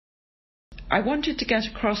I wanted to get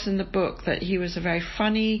across in the book that he was a very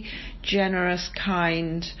funny, generous,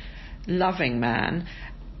 kind, loving man.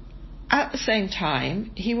 At the same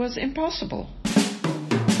time, he was impossible.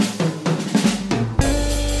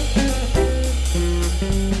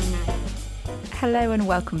 Hello and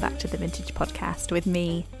welcome back to the Vintage Podcast with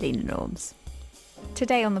me, Lena Norms.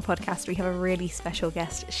 Today on the podcast we have a really special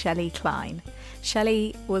guest, Shelley Klein.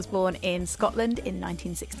 Shelley was born in Scotland in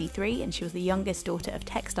 1963 and she was the youngest daughter of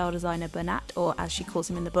textile designer Bernat, or as she calls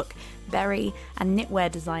him in the book, Berry, and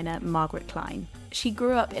knitwear designer Margaret Klein. She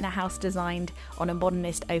grew up in a house designed on a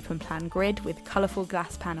modernist open plan grid with colourful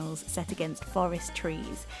glass panels set against forest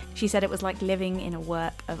trees. She said it was like living in a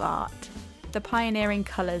work of art. The pioneering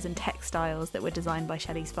colours and textiles that were designed by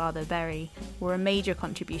Shelley's father, Berry, were a major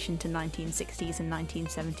contribution to 1960s and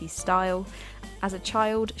 1970s style. As a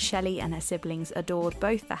child, Shelley and her siblings adored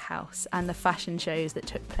both the house and the fashion shows that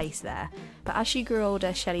took place there. But as she grew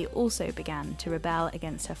older, Shelley also began to rebel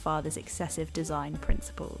against her father's excessive design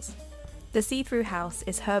principles. The See-Through House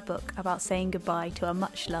is her book about saying goodbye to a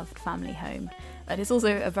much-loved family home. And it's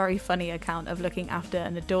also a very funny account of looking after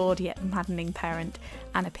an adored yet maddening parent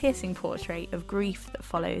and a piercing portrait of grief that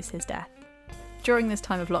follows his death. During this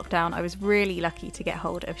time of lockdown, I was really lucky to get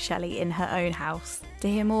hold of Shelley in her own house to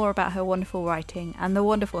hear more about her wonderful writing and the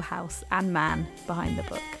wonderful house and man behind the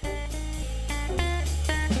book.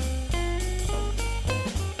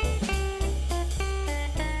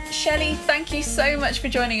 Shelley, thank you so much for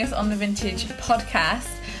joining us on the Vintage Podcast.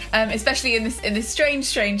 Especially in this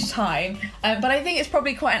strange time. But I think it's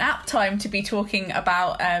probably quite an apt time to be talking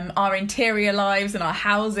about our interior lives and our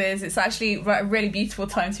houses. It's actually a really beautiful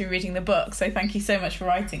time to be reading the book, so thank you so much for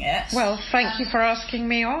writing it. Well, thank you for asking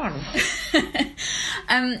me on.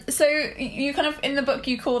 So you kind of, in the book,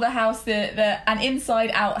 you call the house an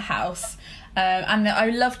inside-out house. And I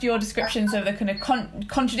loved your descriptions of the kind of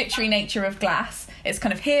contradictory nature of glass. It's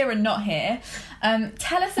kind of here and not here.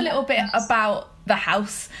 Tell us a little bit about the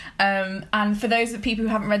house, and for those of people who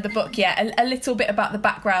haven't read the book yet, a little bit about the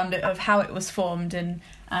background of how it was formed and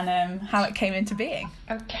how it came into being.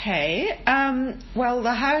 Okay. Well,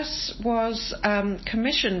 the house was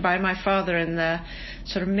commissioned by my father in the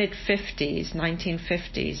sort of mid-50s,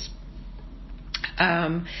 1950s.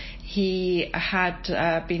 He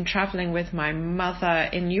had been travelling with my mother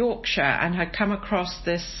in Yorkshire and had come across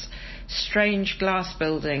this strange glass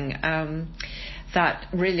building that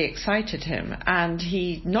really excited him, and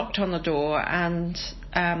he knocked on the door, and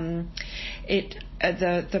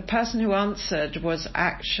the person who answered was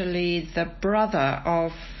actually the brother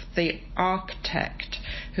of the architect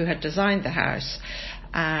who had designed the house,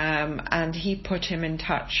 and he put him in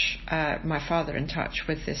touch, my father in touch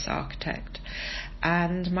with this architect,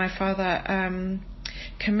 and my father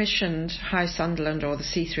commissioned High Sunderland, or the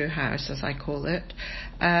See-Through House as I call it,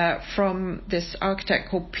 from this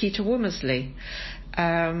architect called Peter Womersley,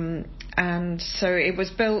 and so it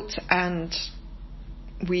was built and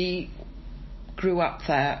we grew up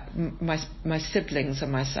there, my siblings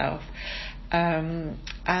and myself,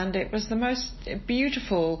 and it was the most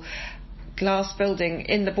beautiful glass building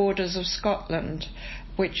in the borders of Scotland,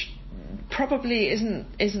 which probably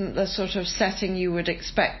isn't the sort of setting you would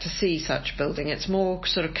expect to see such building. It's more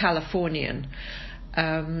sort of Californian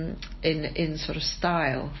in sort of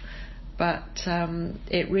style, but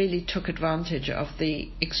it really took advantage of the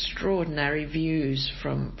extraordinary views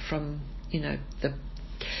from the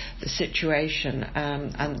situation,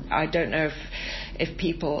 and I don't know if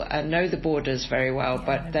people know the borders very well,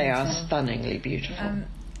 but they are stunningly beautiful.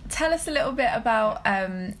 Tell us a little bit about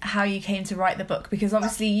how you came to write the book, because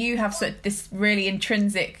obviously you have sort of this really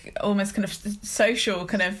intrinsic, almost kind of social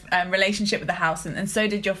kind of relationship with the house, and so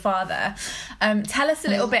did your father. Tell us a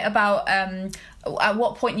little bit about at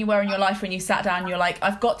what point you were in your life when you sat down, you're like,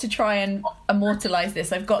 I've got to try and immortalise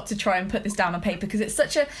this, I've got to try and put this down on paper, because it's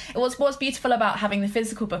such what's beautiful about having the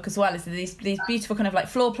physical book as well is these beautiful kind of like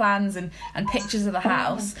floor plans and pictures of the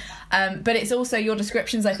house, but it's also your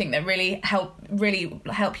descriptions, I think, that really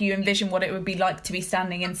help you envision what it would be like to be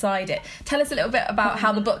standing inside it. Tell us a little bit about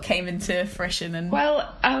how the book came into fruition.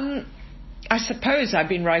 Well, I suppose I've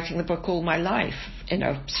been writing the book all my life, in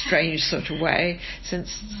a strange sort of way,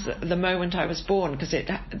 since the moment I was born, because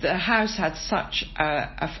the house had such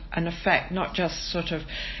an effect, not just sort of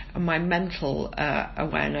on my mental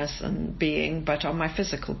awareness and being, but on my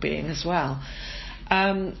physical being as well.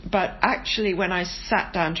 But actually, when I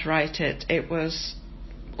sat down to write it, it was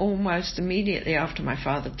almost immediately after my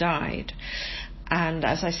father died. And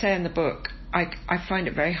as I say in the book, I find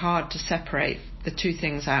it very hard to separate the two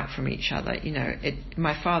things out from each other. You know,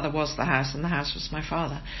 my father was the house and the house was my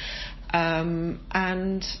father.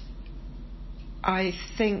 And I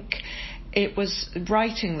think it was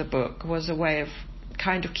writing the book was a way of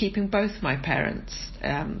kind of keeping both my parents,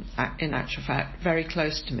 in actual fact, very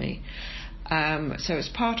close to me. So as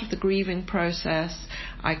part of the grieving process,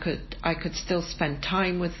 I could still spend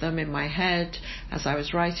time with them in my head as I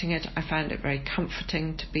was writing it. I found it very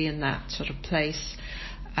comforting to be in that sort of place,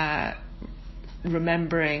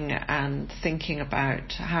 remembering and thinking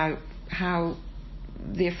about how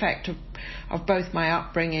the effect of both my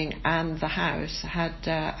upbringing and the house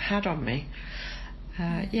had on me.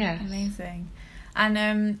 Yes. Amazing.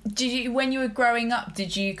 And did you, when you were growing up,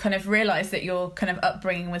 did you kind of realise that your kind of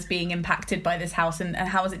upbringing was being impacted by this house, and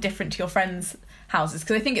how was it different to your friends' houses?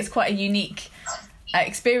 Because I think it's quite a unique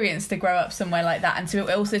experience to grow up somewhere like that, and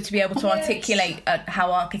to also to be able to articulate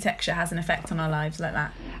how architecture has an effect on our lives like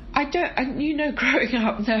that. Growing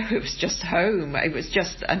up, no, it was just home. It was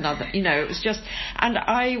just another, it was just, and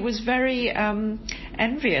I was very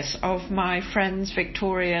envious of my friends'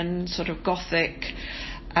 Victorian sort of Gothic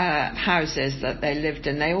houses that they lived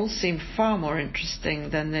in. They all seemed far more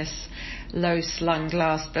interesting than this low slung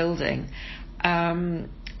glass building.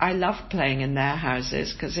 I loved playing in their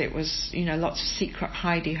houses because it was, lots of secret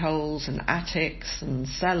hidey holes and attics and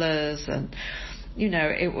cellars, and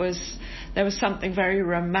there was something very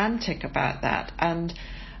romantic about that. And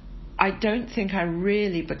I don't think I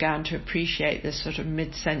really began to appreciate this sort of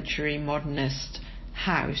mid-century modernist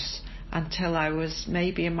house until I was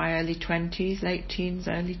maybe in my early 20s, late teens,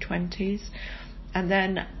 early 20s. And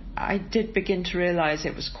then I did begin to realise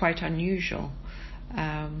it was quite unusual.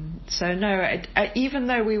 So no, even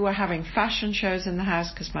though we were having fashion shows in the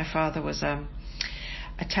house, because my father was a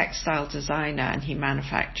textile designer and he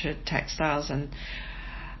manufactured textiles, and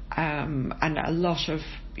a lot of,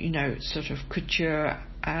 sort of couture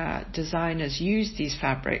designers used these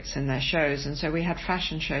fabrics in their shows, and so we had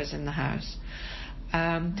fashion shows in the house.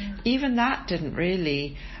 Even that didn't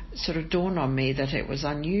really sort of dawn on me that it was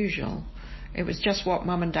unusual. It was just what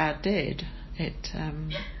Mum and Dad did. It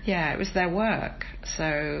was their work.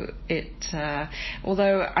 So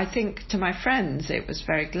although I think to my friends it was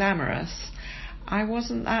very glamorous, I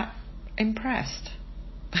wasn't that impressed,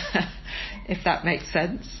 if that makes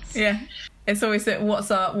sense. Yeah. It's always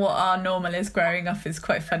what our normal is growing up is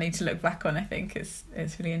quite funny to look back on. I think it's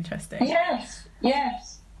really interesting.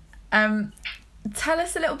 Yes. Tell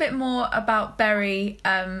us a little bit more about Berry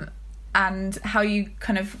and how you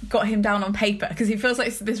kind of got him down on paper, because he feels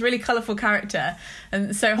like this really colourful character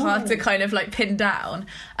and so hard to kind of like pin down.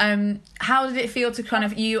 How did it feel to kind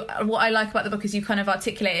of what I like about the book is you kind of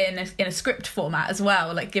articulate it in a script format as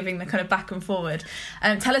well, like giving the kind of back and forward.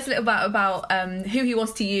 Tell us a little bit about who he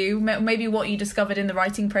was to you, maybe what you discovered in the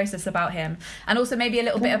writing process about him, and also maybe a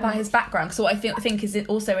little bit about his background, because what I think is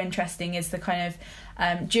also interesting is the kind of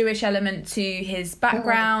Jewish element to his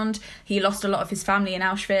background. He lost a lot of his family in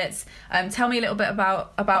Auschwitz. Tell me a little bit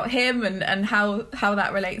about him and how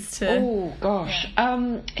that relates to... Oh, gosh.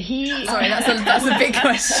 Sorry, that's a big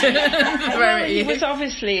question. He was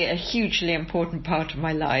obviously a hugely important part of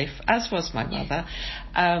my life, as was my mother.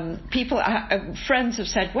 Friends have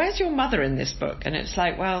said, where's your mother in this book? And it's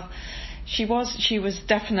like, well, she was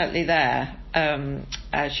definitely there.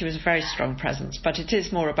 She was a very strong presence, but it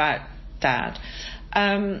is more about Dad.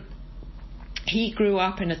 He grew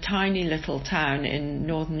up in a tiny little town in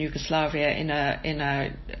northern Yugoslavia in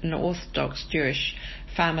an Orthodox Jewish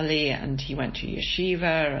family, and he went to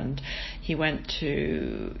yeshiva, and he went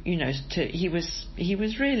to he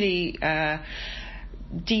was really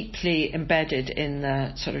deeply embedded in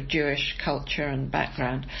the sort of Jewish culture and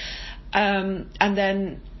background, and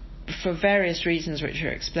then for various reasons which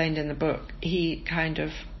are explained in the book, he kind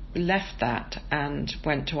of left that and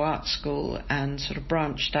went to art school and sort of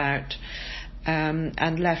branched out,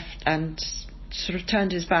 and left and sort of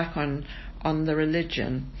turned his back on the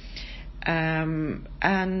religion,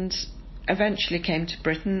 and eventually came to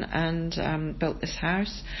Britain and built this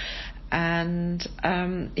house. And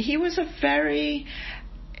he was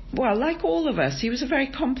like all of us, he was a very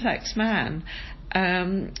complex man.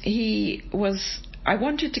 I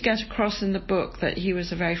wanted to get across in the book that he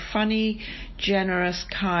was a very funny, generous,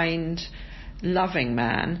 kind, loving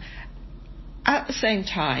man. At the same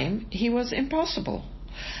time, he was impossible,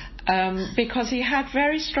 because he had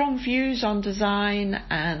very strong views on design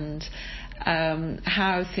and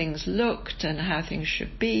how things looked and how things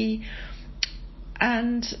should be.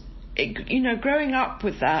 And growing up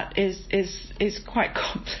with that is quite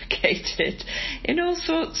complicated in all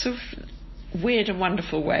sorts of weird and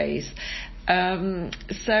wonderful ways.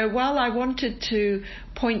 So while I wanted to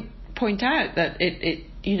point out that it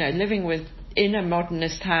living in a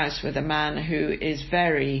modernist house with a man who is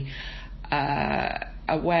very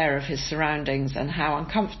aware of his surroundings and how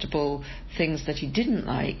uncomfortable things that he didn't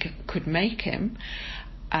like could make him.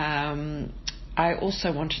 I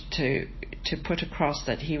also wanted to put across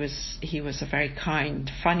that he was a very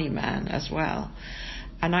kind, funny man as well.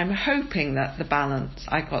 And I'm hoping that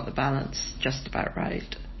I got the balance just about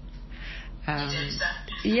right.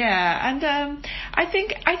 Yeah, and I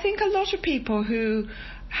think a lot of people who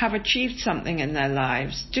have achieved something in their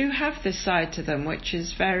lives do have this side to them, which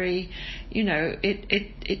is very,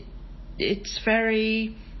 it's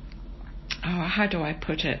very, how do I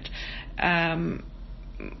put it?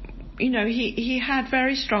 He had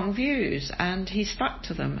very strong views and he stuck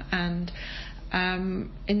to them, and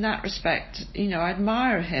in that respect, I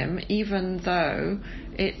admire him, even though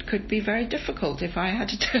it could be very difficult if I had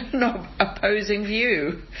to take an opposing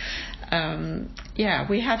view.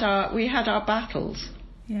 We had our battles.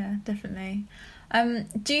 Yeah, definitely.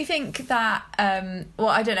 Do you think that,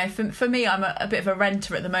 I don't know, for me, I'm a bit of a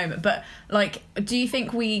renter at the moment, but do you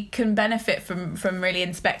think we can benefit from really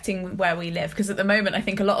inspecting where we live? Because at the moment, I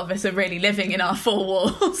think a lot of us are really living in our four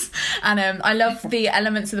walls. And I love the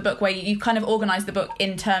elements of the book where you kind of organise the book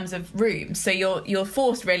in terms of rooms. So you're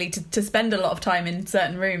forced really to spend a lot of time in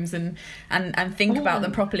certain rooms and think about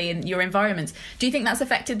them properly in your environments. Do you think that's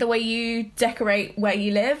affected the way you decorate where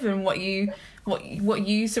you live and what you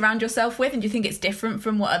surround yourself with, and do you think it's different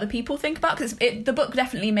from what other people think about? Because the book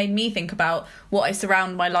definitely made me think about what I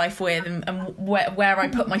surround my life with and where I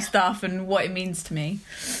put my stuff and what it means to me.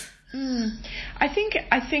 I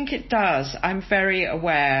think it does. I'm very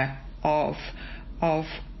aware of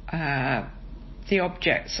the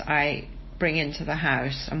objects I bring into the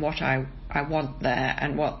house and what I want there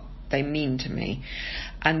and what they mean to me,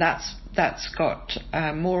 and that's got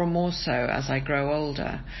more and more so as I grow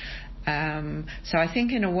older. So I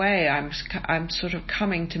think in a way I'm sort of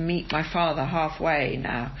coming to meet my father halfway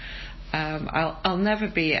now. I'll never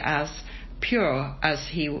be as pure as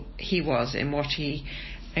he was in what he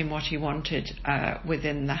wanted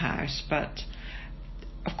within the house, but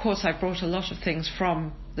of course I brought a lot of things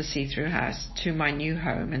from the see-through house to my new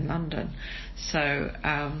home in London. So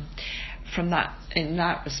in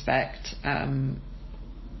that respect, I'm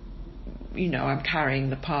carrying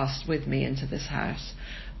the past with me into this house.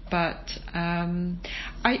 But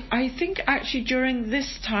I think actually during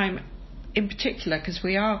this time in particular, because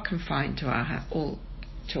we are confined to our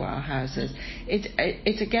houses,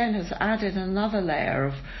 it again has added another layer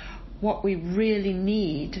of what we really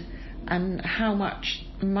need and how much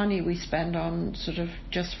money we spend on sort of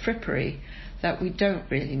just frippery that we don't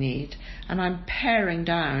really need. And I'm paring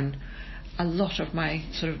down a lot of my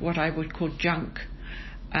sort of what I would call junk.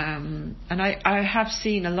 And I have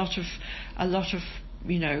seen a lot of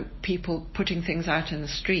people putting things out in the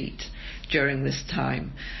street during this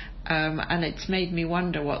time, and it's made me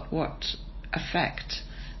wonder what effect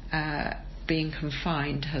being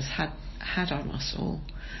confined has had on us all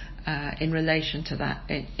in relation to that,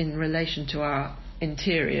 in relation to our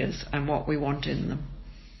interiors and what we want in them.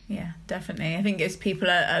 Yeah, definitely. I think as people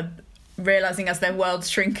are realising as their worlds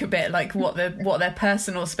shrink a bit, what their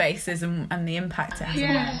personal space is and the impact it has.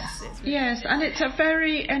 Yes, and it's a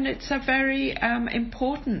very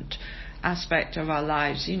important aspect of our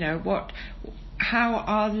lives. How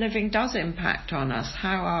our living does impact on us,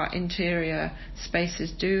 how our interior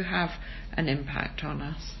spaces do have an impact on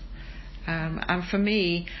us. And for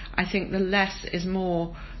me, I think the less is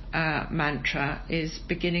more mantra is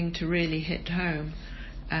beginning to really hit home.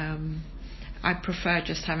 I prefer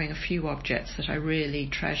just having a few objects that I really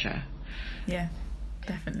treasure. Yeah,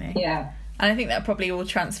 definitely. Yeah. And I think that probably will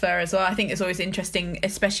transfer as well. I think it's always interesting,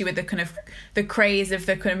 especially with the kind of the craze of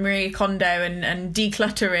the kind of Marie Kondo and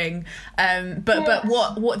decluttering. But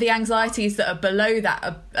what the anxieties that are below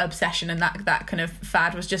that obsession and that kind of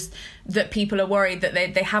fad was just that people are worried that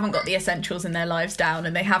they haven't got the essentials in their lives down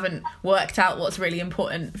and they haven't worked out what's really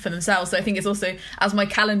important for themselves. So I think it's also, as my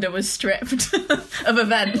calendar was stripped of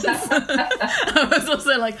events, I was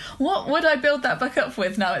also like, what would I build that back up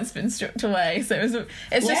with now it's been stripped away? So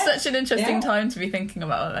it's just such an interesting time to be thinking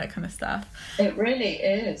about all that kind of stuff. It really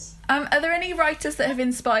is. Are there any writers that have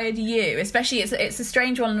inspired you? Especially, it's a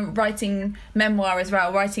strange one, writing memoir as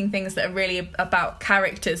well, writing things that are really about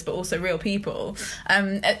characters but also real people.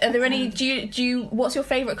 Are there any? Do you? What's your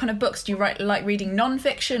favourite kind of books? Do you like reading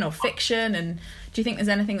non-fiction or fiction? And do you think there's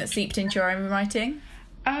anything that seeped into your own writing?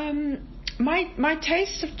 My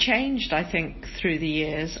tastes have changed, I think, through the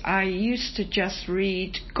years. I used to just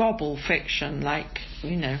read gobble fiction,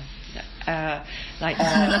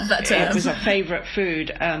 it was a favourite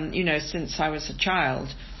food, since I was a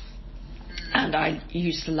child. And I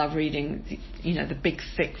used to love reading, the big,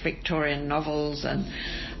 thick Victorian novels and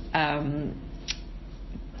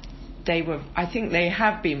I think they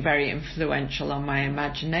have been very influential on my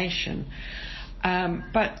imagination.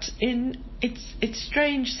 But it's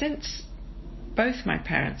strange, since both my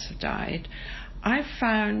parents have died, I've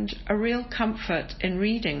found a real comfort in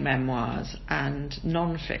reading memoirs and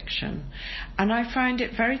non-fiction. And I find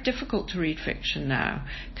it very difficult to read fiction now,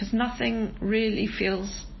 because nothing really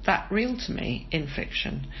feels that real to me in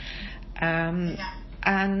fiction.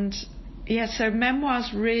 So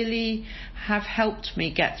memoirs really have helped me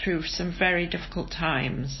get through some very difficult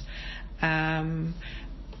times. And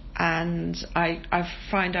I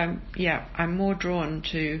find I'm more drawn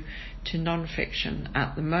to non-fiction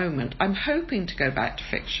at the moment. I'm hoping to go back to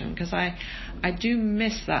fiction, because I do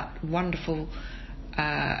miss that wonderful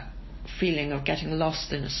feeling of getting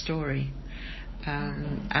lost in a story,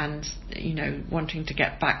 and wanting to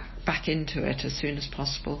get back into it as soon as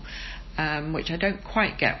possible, which I don't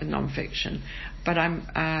quite get with non-fiction. But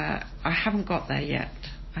I haven't got there yet.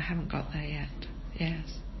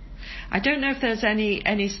 Yes. I don't know if there's any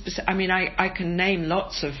specific. I mean, I can name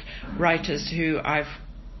lots of writers who I've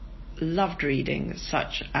loved reading,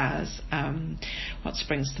 such as what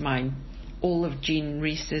springs to mind, all of Jean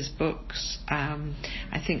Rhys's books.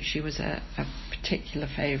 I think she was a particular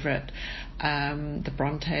favourite. The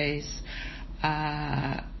Brontes,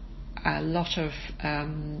 a lot of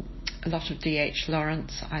D.H.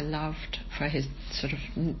 Lawrence I loved for his sort of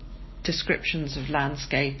descriptions of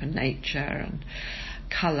landscape and nature and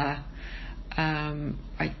colour.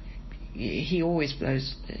 He always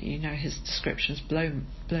blows, his descriptions blow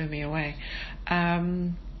me away.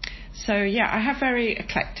 I have very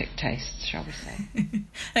eclectic tastes, shall we say. I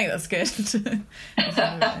think that's good. There's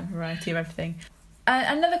a variety of everything.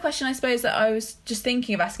 Another question, I suppose, that I was just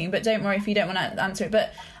thinking of asking, but don't worry if you don't want to answer it,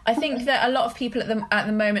 but I think that a lot of people at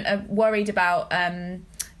the moment are worried about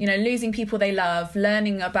losing people they love,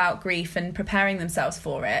 learning about grief and preparing themselves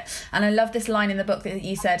for it. And I love this line in the book that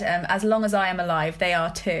you said, as long as I am alive, they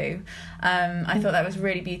are too. I thought that was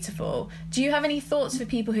really beautiful. Do you have any thoughts for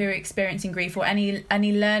people who are experiencing grief, or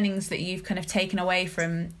any learnings that you've kind of taken away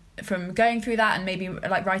from going through that, and maybe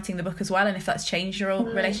like writing the book as well, and if that's changed your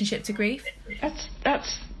relationship to grief?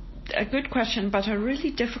 That's a good question, but a really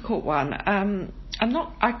difficult one.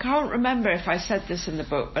 I can't remember if I said this in the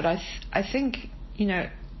book, but I think,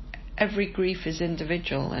 every grief is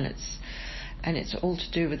individual, and it's all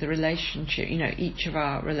to do with the relationship, each of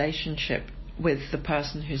our relationship with the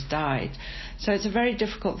person who's died. So it's a very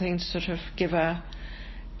difficult thing to sort of give a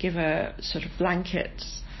sort of blanket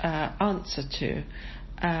answer to.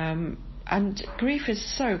 And grief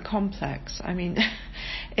is so complex. I mean,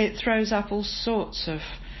 it throws up all sorts of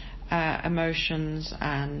emotions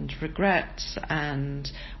and regrets and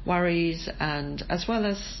worries, and as well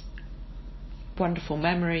as wonderful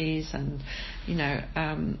memories, and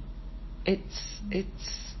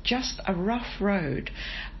it's just a rough road.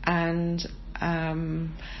 And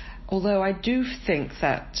although I do think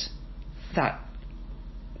that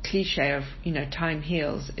cliche of time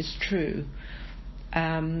heals is true,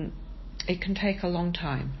 it can take a long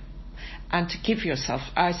time. And to give yourself,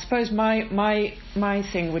 I suppose my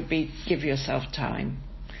thing would be, give yourself time,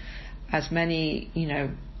 as many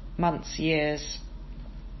months, years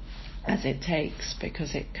as it takes,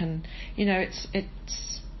 because it can, it's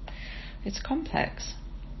complex.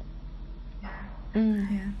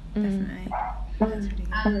 Yeah, definitely. That's really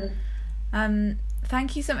good.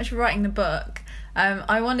 Thank you so much for writing the book.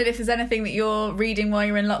 I wondered if there's anything that you're reading while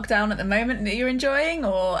you're in lockdown at the moment that you're enjoying,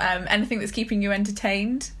 or anything that's keeping you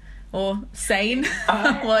entertained or sane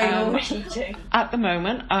while you're reading. At the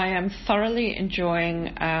moment, I am thoroughly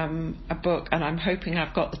enjoying a book, and I'm hoping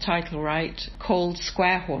I've got the title right, called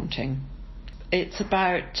Square Haunting. It's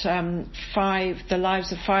about the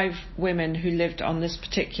lives of 5 women who lived on this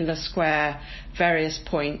particular square, various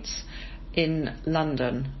points in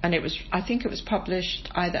London, and I think it was published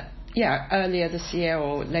either earlier this year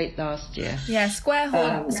or late last year. Yeah, Square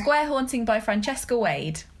Haunting by Francesca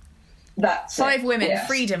Wade. That's 5 women, yes.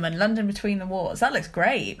 Freedom, and London Between the Wars. That looks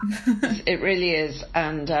great. It really is,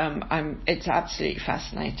 and it's absolutely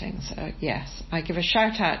fascinating. So yes, I give a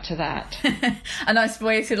shout out to that. A nice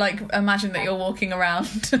way to imagine that you're walking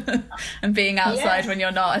around and being outside when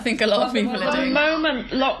you're not. I think a lot of people are doing. The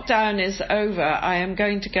moment lockdown is over, I am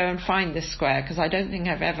going to go and find this square, because I don't think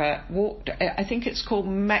I've ever walked. I think it's called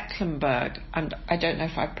Mecklenburg, and I don't know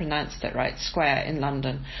if I pronounced it right. Square in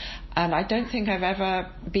London. And I don't think I've ever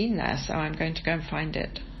been there, so I'm going to go and find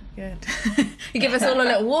it. Good. You give us all a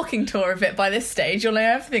little walking tour of it by this stage, you'll know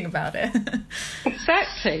everything about it.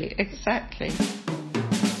 Exactly.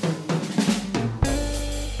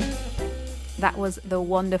 That was the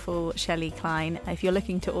wonderful Shelley Klein. If you're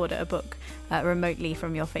looking to order a book remotely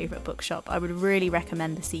from your favourite bookshop, I would really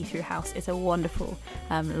recommend The See-Through House. It's a wonderful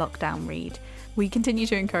lockdown read. We continue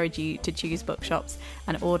to encourage you to choose bookshops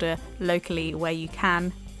and order locally where you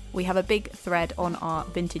can. We have a big thread on our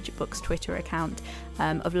Vintage Books Twitter account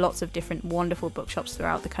of lots of different wonderful bookshops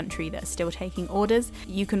throughout the country that are still taking orders.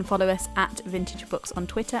 You can follow us at Vintage Books on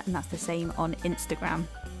Twitter, and that's the same on Instagram.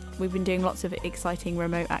 We've been doing lots of exciting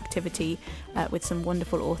remote activity with some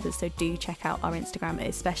wonderful authors, so do check out our Instagram,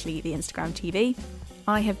 especially the Instagram TV.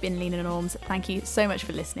 I have been Lena Norms. Thank you so much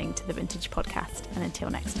for listening to the Vintage Podcast, and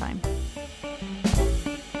until next time.